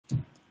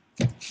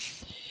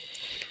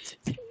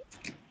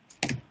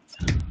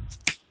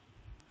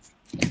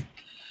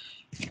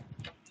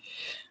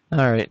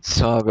Alright,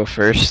 so I'll go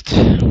first.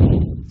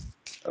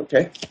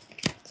 Okay.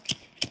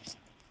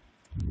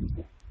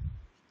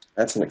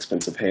 That's an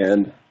expensive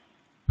hand.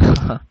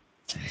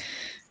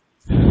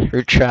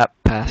 Root trap,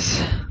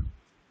 pass.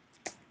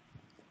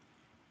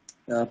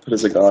 Put a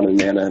Zagon in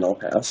mana and I'll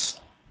pass.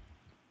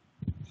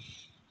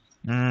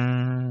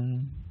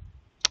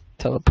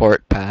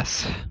 Teleport,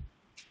 pass.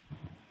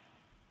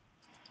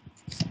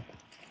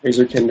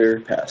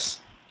 Razorkinder, pass.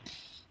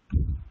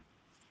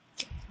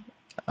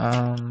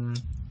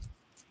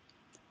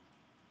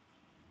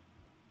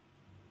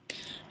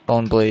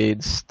 Bone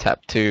Blades,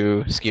 tap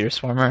 2, Skeeter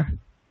Swarmer,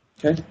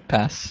 Okay.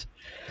 pass.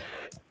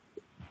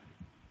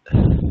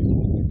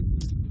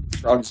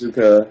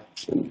 Frogzuka,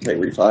 and play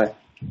refi.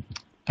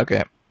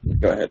 Okay.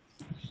 Go ahead.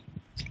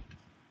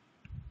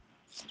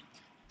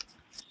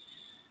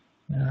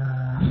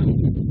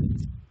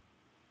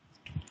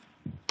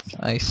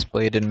 Ice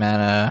Blade and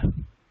mana.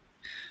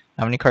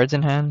 How many cards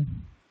in hand?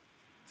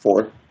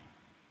 4.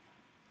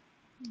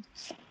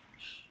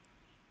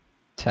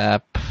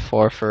 Tap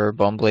 4 for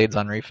Bone Blades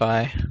on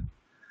refi.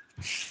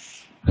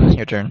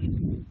 Your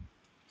turn.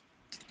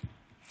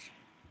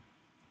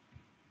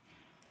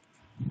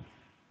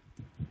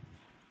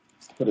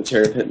 Put a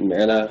Terra Pit in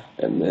mana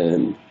and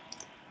then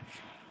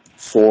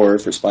 4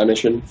 for Spy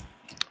Mission.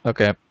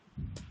 Okay.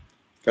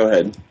 Go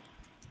ahead.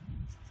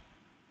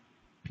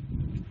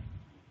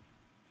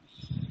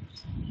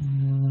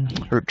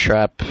 Root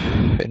trap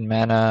in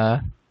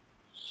mana.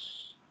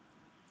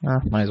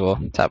 Might as well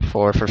tap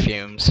 4 for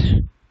Fumes.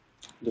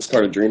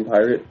 Discard a Dream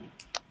Pirate.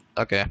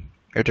 Okay,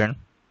 your turn.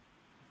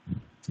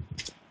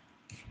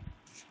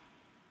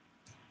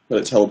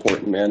 Put a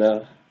Teleport in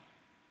mana.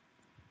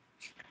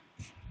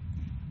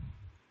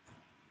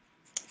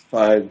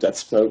 5 Death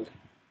Smoke.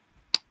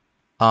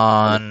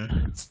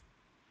 On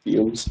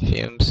Fumes.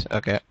 Fumes,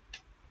 okay.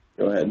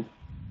 Go ahead.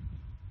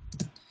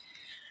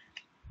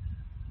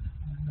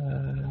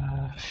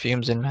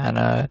 Fumes in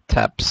mana,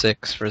 tap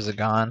 6 for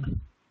Zagon.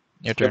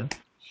 Your turn.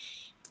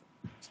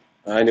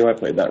 I knew I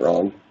played that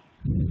wrong.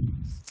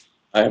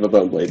 I have a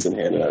Bone Blades in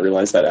hand, and I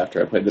realized that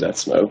after I played the Death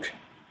Smoke.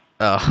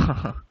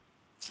 Oh.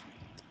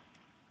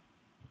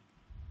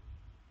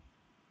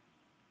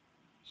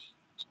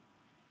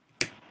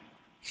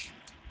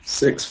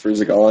 Six for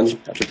Zagon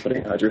after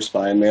putting Hydro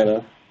Spy in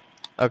mana.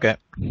 Okay.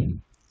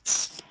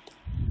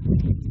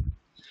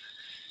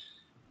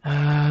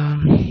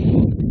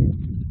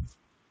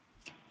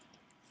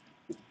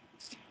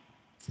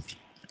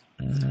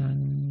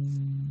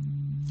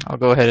 I'll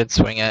go ahead and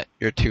swing at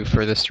your 2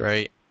 furthest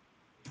right.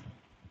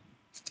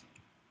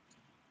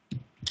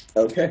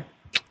 Okay.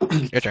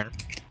 Your turn.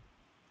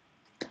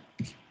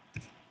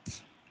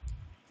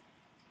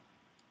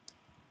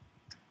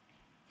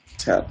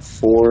 Tap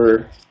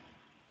 4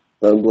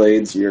 Bone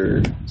Blades,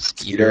 your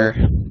Skeeter.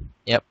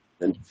 Yep.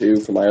 And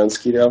 2 for my own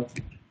Skeeto.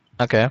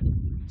 Okay.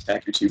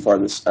 Attack your 2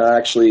 farthest.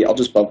 Actually, I'll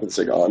just bump with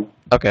Zagon.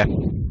 Okay.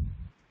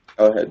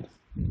 Go ahead.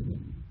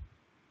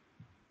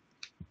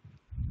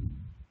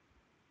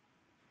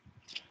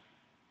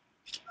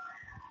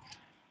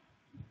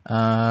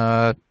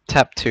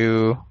 Tap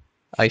 2,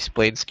 Ice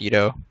Blade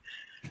Skeeto.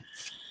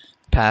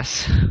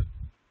 Pass.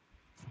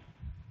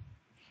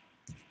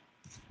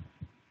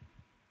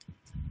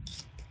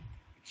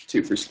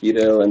 Two for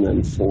Skeeto, and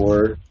then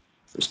 4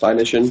 for Spy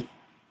Mission.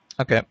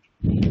 Okay.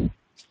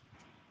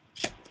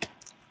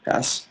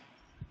 Pass.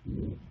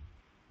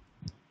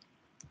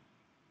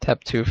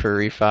 Tap 2 for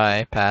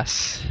refi.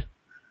 Pass.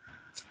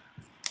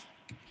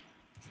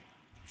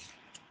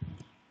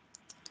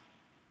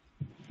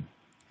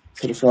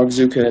 Put a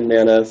Frogzuka in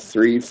mana,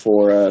 3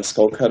 for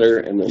Skull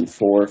Cutter, and then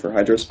 4 for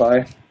Hydro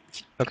Spy.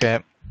 Okay.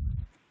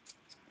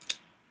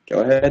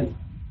 Go ahead.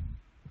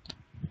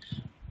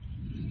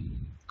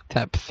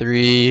 Tap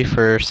 3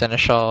 for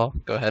Seneschal.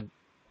 Go ahead.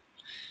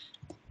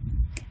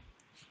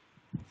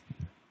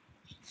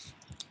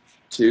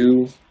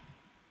 2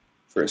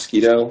 for a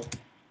Skeeto,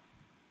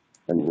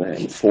 and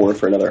then 4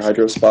 for another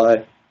Hydro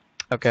Spy.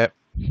 Okay.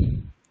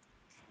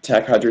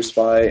 Attack Hydro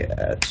Spy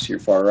at your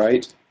far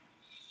right.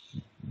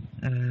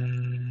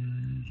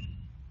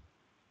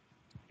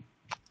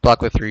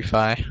 Block with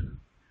refi.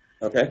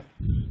 Okay.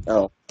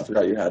 Oh, I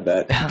forgot you had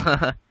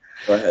that.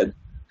 Go ahead.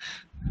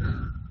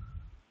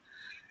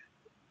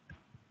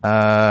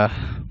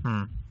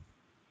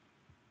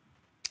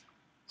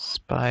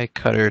 Spy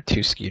Cutter,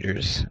 2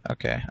 Skeeters.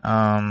 Okay.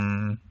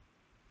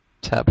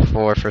 Tap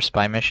 4 for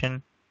Spy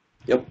Mission.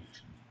 Yep.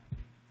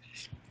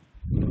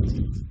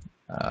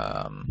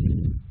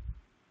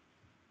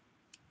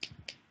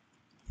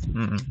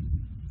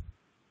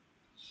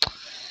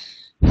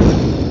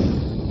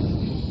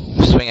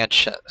 Swing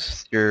at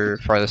your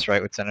farthest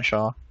right with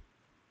Seneschal.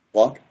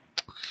 Block.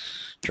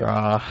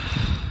 Draw.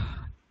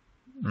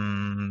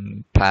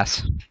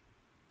 Pass.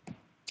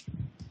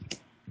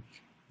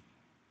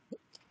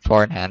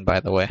 4 in hand, by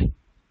the way.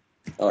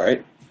 All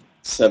right.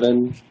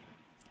 7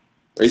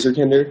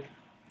 Razorkinder.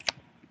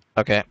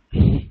 Okay.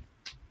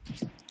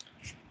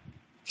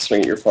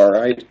 Swing at your far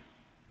right.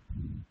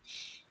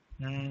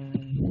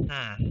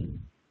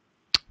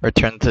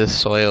 Return to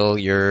soil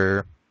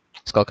your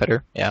skull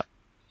cutter. Yeah.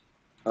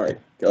 All right,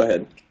 go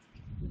ahead.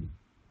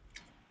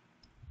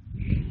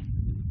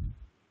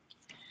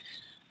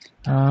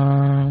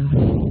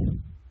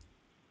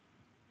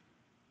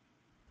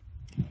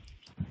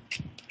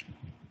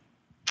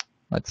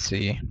 Let's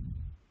see.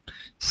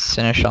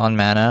 Finish on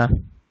mana.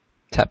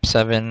 Tap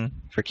 7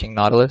 for King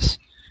Nautilus.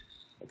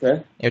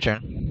 Okay. Your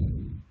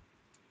turn.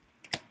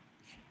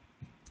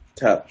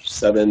 Tap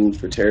 7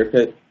 for Terror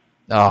Pit.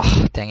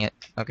 Oh, dang it.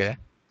 Okay.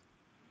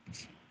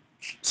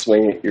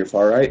 Swing at your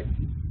far right.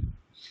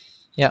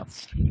 Yeah.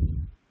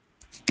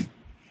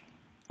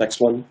 Next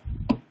one.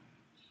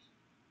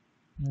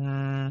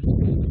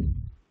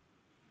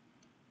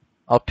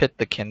 I'll pit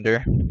the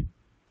Kinder.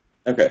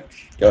 Okay,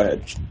 go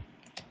ahead.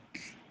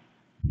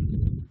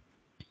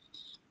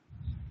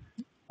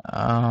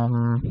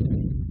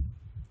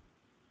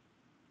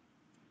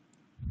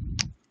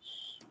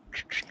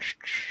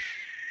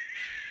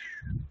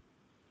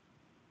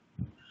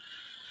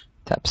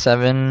 Tap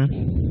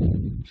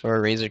 7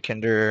 for Razor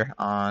Kinder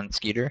on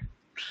Skeeter.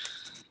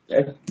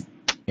 Okay.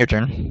 Your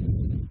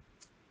turn.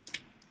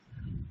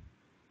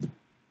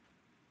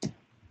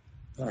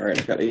 All right,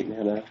 I've got 8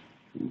 mana.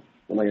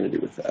 What am I going to do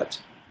with that?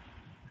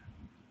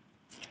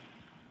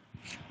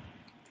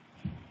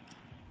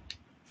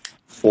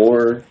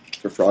 4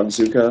 for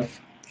Frogzuka.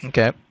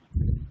 Okay.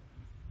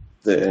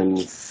 Then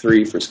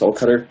 3 for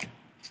Skullcutter.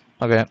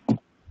 Okay.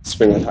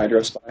 Swing with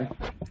Hydro Spy.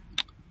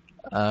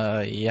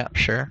 Yeah,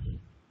 sure.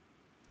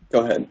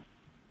 Go ahead.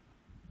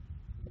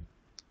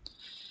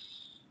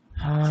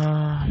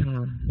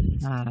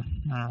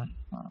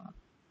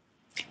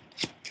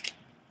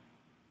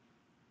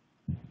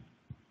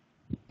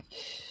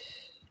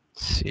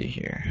 Let's see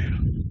here.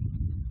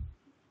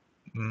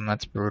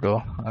 That's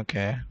brutal.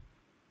 Okay.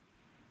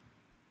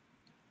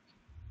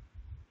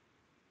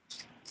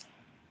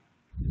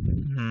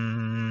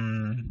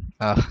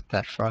 Ugh,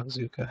 that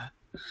Frogzuka.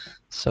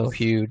 So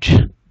huge.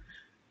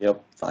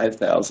 Yep,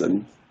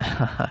 5,000.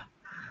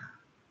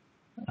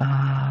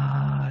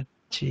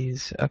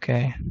 Jeez.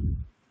 Okay.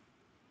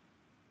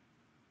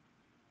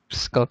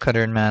 Skull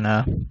Cutter and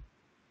mana.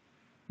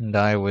 And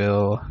I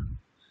will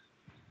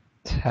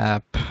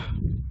tap.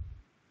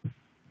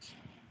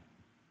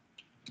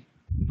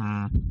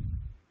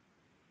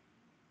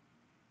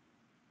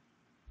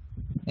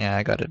 Yeah,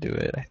 I gotta do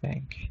it, I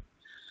think.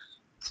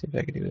 Let's see if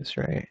I can do this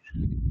right.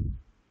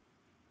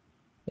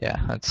 Yeah,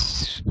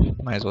 that's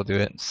might as well do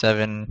it.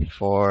 7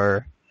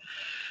 for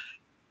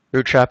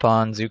Root Trap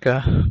on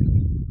Zuka.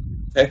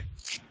 Okay.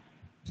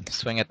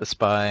 Swing at the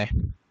Spy.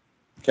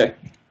 Okay.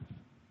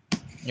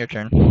 Your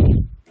turn.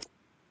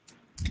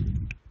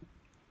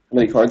 How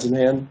many cards in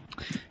hand?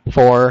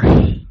 4.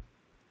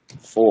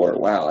 4.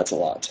 Wow, that's a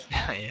lot.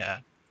 Yeah.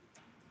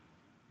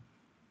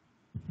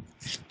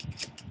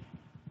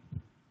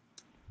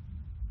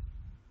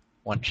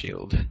 One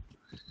shield.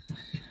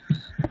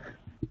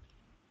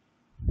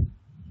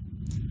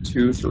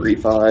 2 for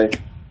Refi.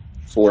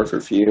 4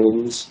 for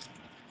Fumes.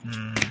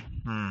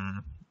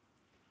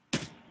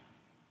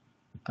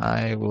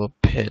 I will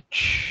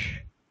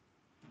pitch.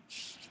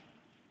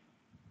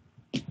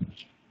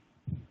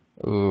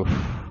 Oof.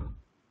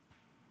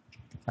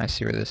 I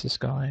see where this is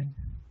going.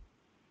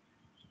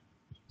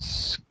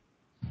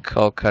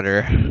 Skull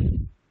Cutter.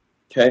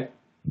 Okay.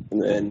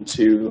 And then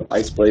 2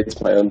 Ice Blades,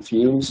 my own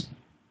Fumes.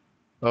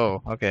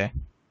 Oh, okay.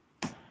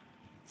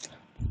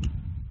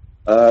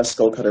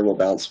 Skull Cutter will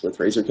bounce with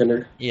Razor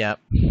Kinder. Yeah.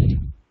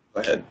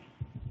 Go ahead.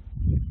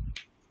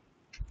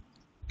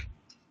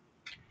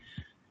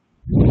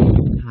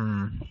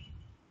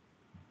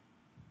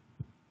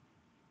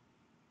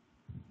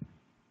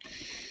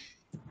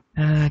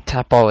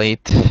 Tap all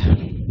 8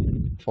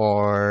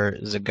 for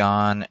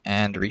Zagon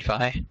and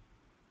Refi.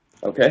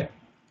 Okay.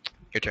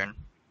 Your turn.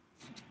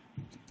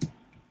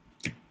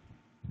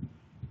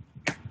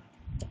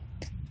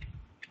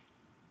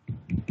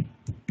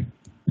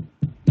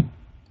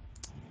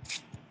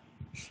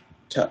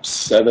 Tap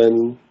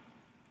 7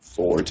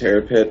 for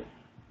Terror Pit.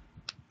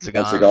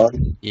 Zagon.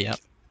 Zagon? Yep.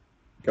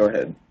 Go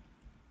ahead.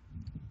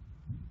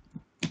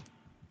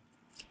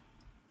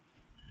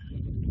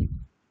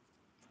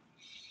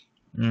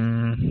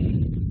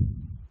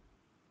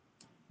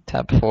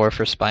 Tap 4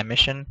 for Spy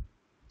Mission.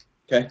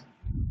 Okay.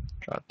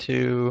 Draw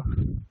 2.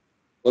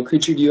 What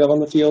creature do you have on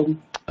the field?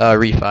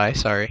 Refi,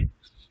 sorry.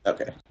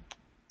 Okay.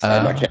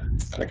 Sorry, my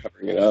camera's kind of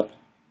covering it up.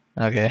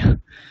 Okay.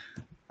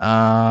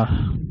 I'll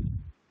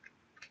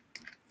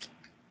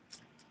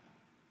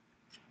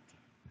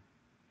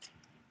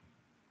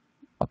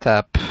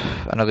tap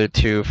another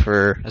 2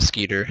 for a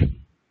Skeeter.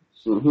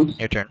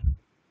 Your turn.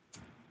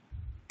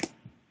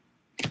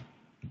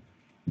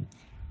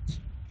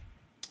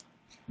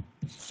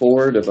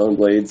 Four to Bone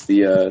Blades,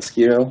 the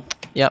Skeeto.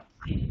 Yep.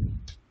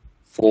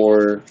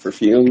 4 for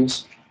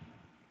Fumes.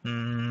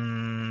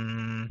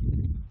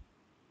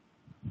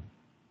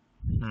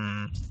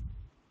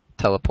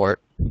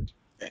 Teleport.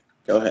 Okay,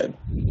 go ahead.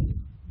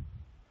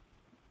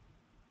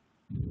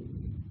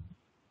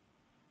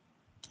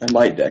 I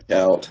might deck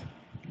out.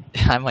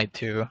 I might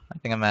too. I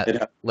think I'm at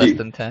It'd have to less be,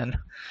 than 10.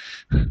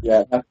 yeah,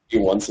 it'd have to be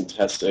once in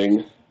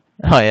testing.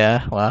 Oh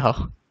yeah,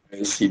 wow.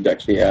 Because he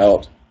decked me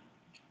out.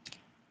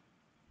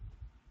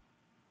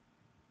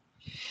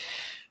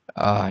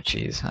 Oh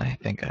jeez, I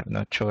think I have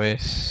no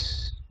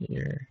choice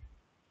here.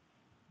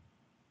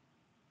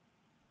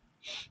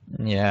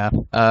 Yeah.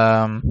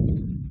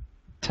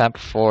 Tap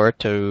 4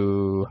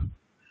 to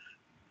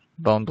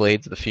Bone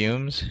Blades the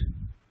Fumes,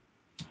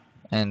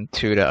 and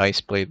 2 to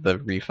Ice Blade the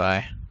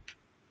Refi.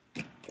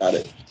 Got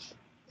it.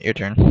 Your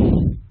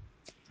turn.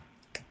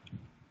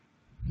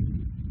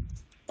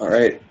 All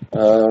right.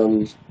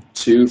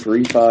 2 for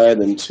refi,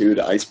 then 2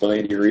 to ice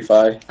blade your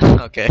refi,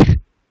 Okay.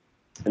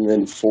 and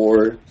then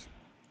 4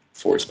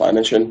 for spy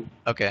mission.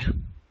 Okay.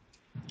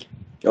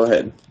 Go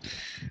ahead.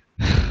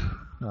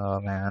 Oh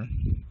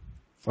man.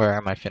 Where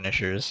are my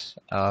finishers?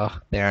 Oh,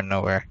 they are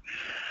nowhere.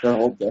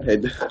 No, go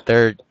ahead.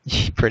 They're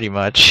pretty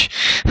much.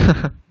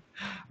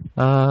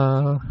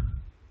 uh,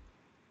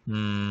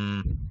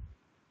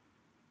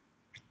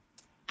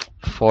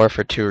 4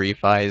 for 2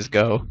 refis,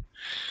 go.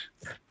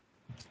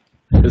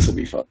 This will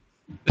be fun.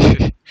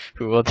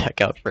 Who will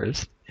deck out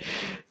first?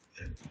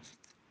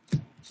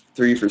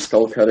 3 for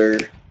skull cutter,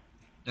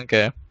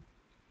 Okay.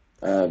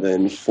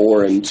 then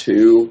 4 and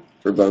 2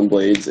 for bone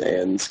blades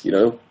and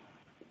mosquito.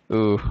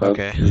 Ooh, Bone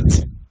okay.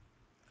 blades.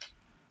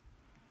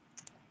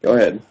 Go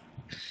ahead.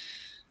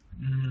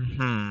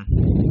 Hmm.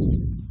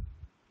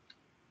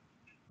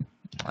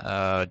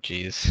 Oh,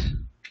 jeez.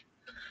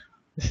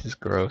 This is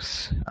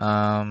gross.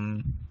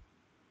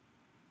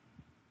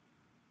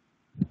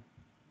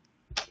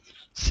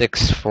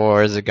 6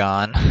 for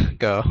Zagon.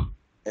 Go.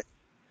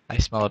 I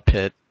smell a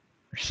pit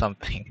or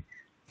something.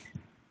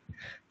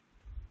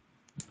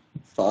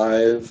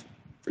 5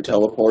 for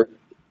teleport.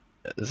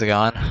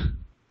 Zagon?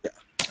 Yeah.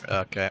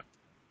 Okay.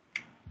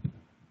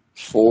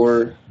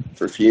 4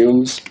 for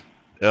fumes.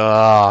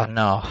 Oh,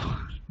 no.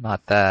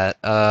 Not that.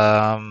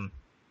 How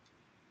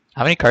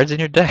many cards in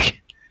your deck?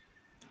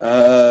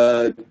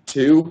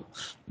 2.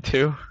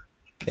 2?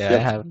 Yeah, I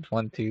Yep. have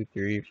 1, 2,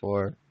 3,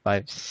 4,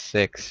 5,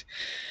 6.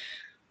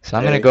 So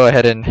I'm Okay. gonna go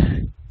ahead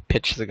and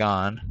pitch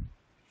Zagon.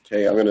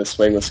 Okay, I'm gonna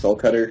swing with skull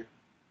cutter.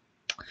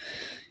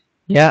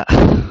 Yeah.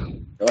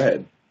 Go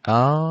ahead.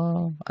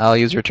 I'll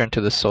use Return to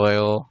the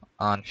Soil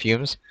on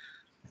Fumes.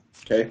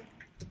 Okay.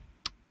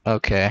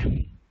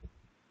 Okay.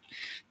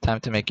 Time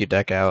to make you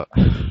deck out.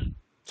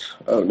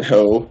 Oh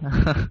no.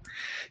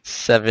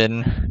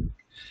 7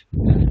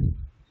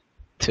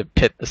 to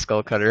pit the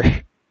Skull Cutter.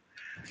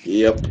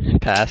 Yep.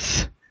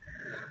 Pass.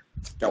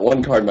 Got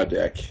 1 card in my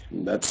deck.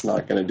 That's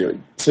not gonna do it.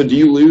 So do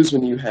you lose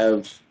when you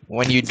have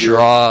When you 0?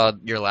 draw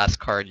your last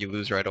card, you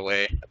lose right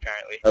away,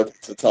 apparently. Okay,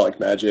 so it's not like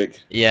Magic.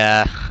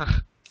 Yeah.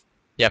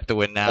 You have to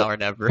win now or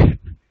never.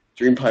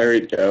 Dream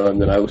Pirate go,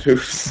 and then I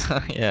lose.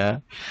 Yeah.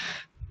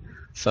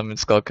 Summon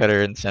Skull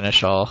Cutter and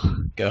Seneschal.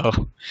 Go.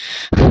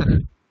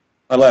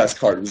 My last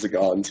card was a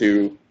gone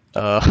too.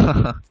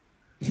 Uh,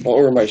 What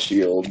were my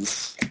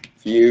shields?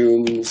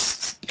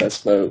 Fumes,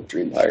 Best Smoke,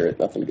 Dream Pirate,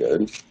 nothing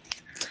good.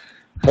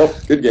 Oh,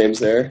 good games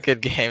there.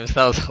 Good games.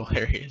 That was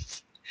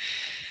hilarious.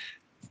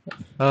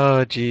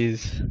 Oh,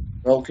 jeez.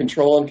 Well,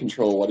 control on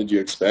control. What did you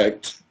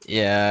expect?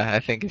 Yeah, I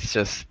think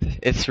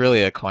it's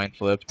really a coin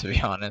flip, to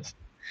be honest.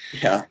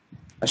 Yeah,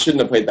 I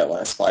shouldn't have played that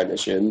last spy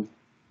mission.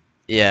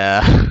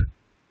 Yeah.